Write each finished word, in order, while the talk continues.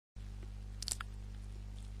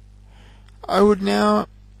I would now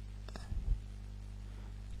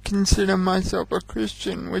consider myself a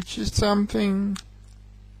Christian, which is something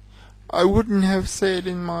I wouldn't have said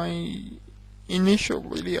in my initial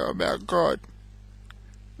video about God,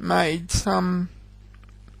 made some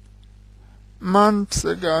months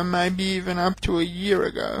ago, maybe even up to a year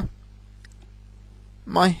ago.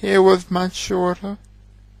 My hair was much shorter.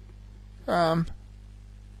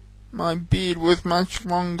 My beard was much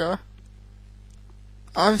longer.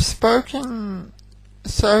 I've spoken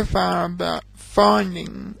so far about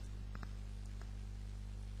finding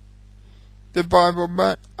the Bible,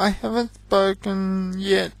 but I haven't spoken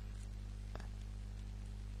yet,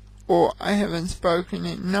 or I haven't spoken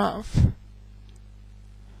enough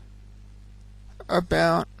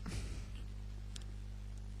about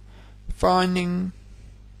finding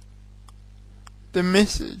the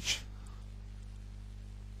message,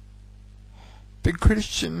 the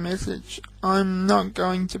Christian message. I'm not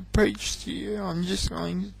going to preach to you, I'm just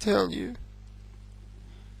going to tell you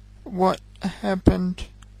what happened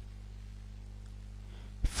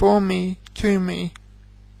for me, to me.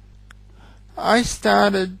 I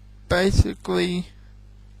started basically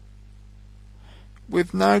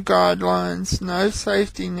with no guidelines, no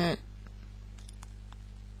safety net.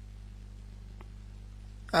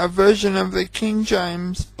 A version of the King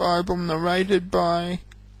James Bible narrated by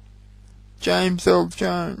James Earl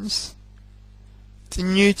Jones. The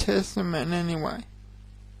New Testament anyway.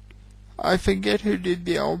 I forget who did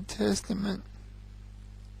the Old Testament.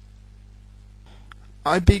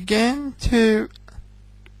 I began to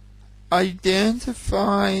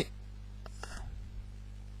identify,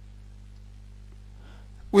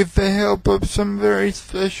 with the help of some very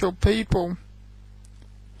special people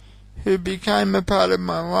who became a part of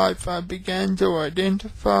my life, I began to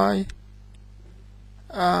identify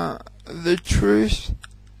the truth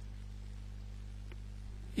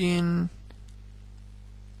in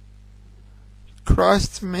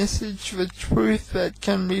Christ's message, the truth that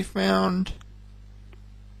can be found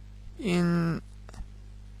in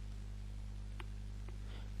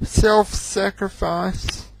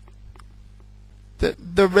self-sacrifice,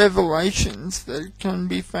 the revelations that can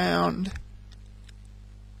be found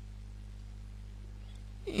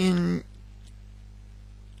in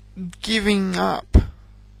giving up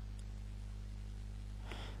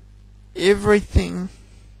everything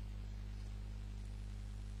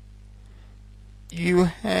you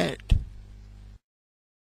had.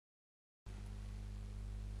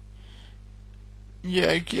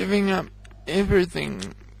 Yeah, giving up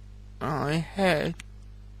everything I had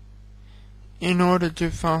in order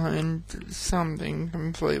to find something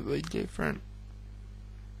completely different.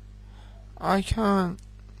 I can't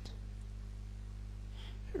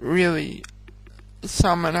really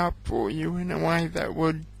sum it up for you in a way that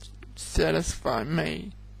would satisfy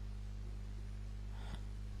me.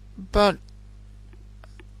 But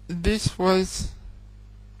this was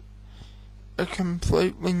a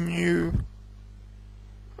completely new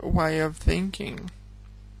way of thinking.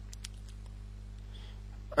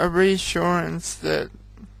 A reassurance that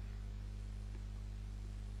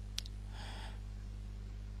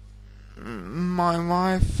my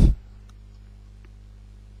life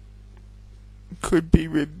could be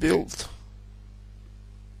rebuilt.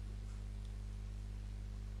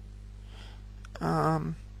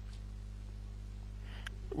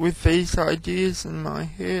 With these ideas in my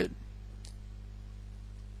head.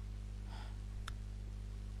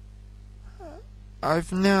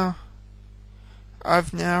 I've now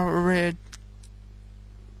read,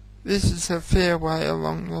 this is a fair way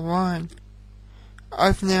along the line,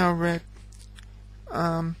 I've now read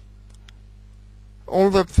all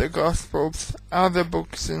of the Gospels, other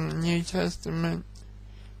books in the New Testament,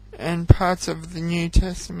 and parts of the New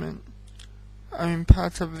Testament,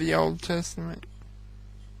 parts of the Old Testament.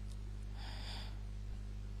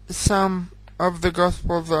 Some of the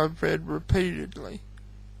Gospels I've read repeatedly.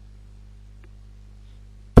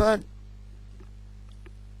 But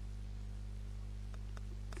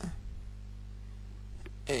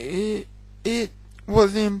it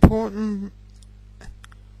was important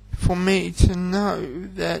for me to know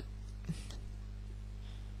that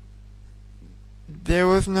there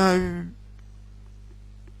was no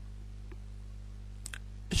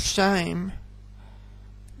shame,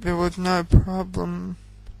 there was no problem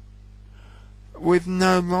with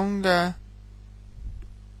no longer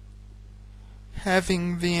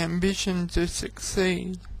having the ambition to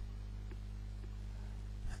succeed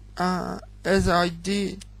as I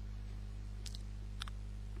did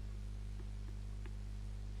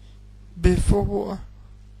before.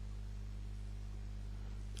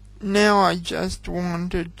 Now I just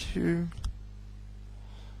wanted to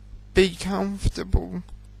be comfortable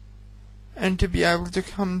and to be able to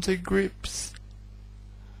come to grips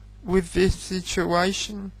with this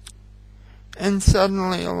situation. And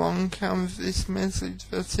suddenly along comes this message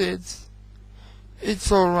that says,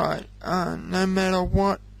 it's alright, no matter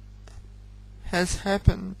what has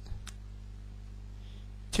happened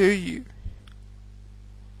to you,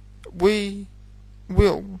 we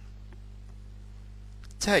will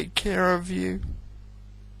take care of you,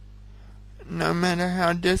 no matter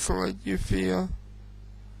how desolate you feel.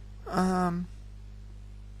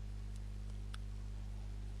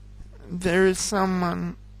 There is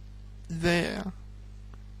someone there,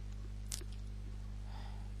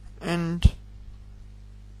 and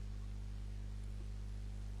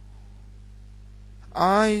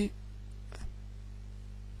I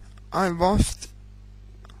lost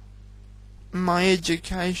my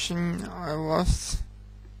education, I lost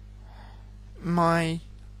my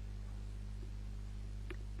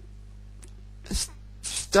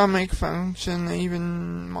stomach function,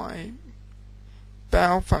 even my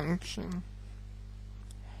bowel function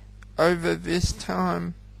over this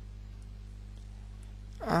time.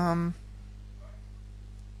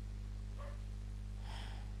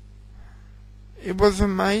 It was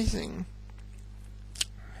amazing.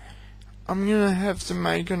 I'm gonna have to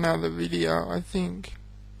make another video, I think.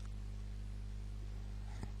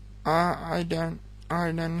 I don't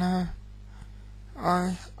know.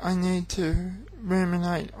 I need to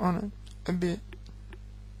ruminate on it a bit.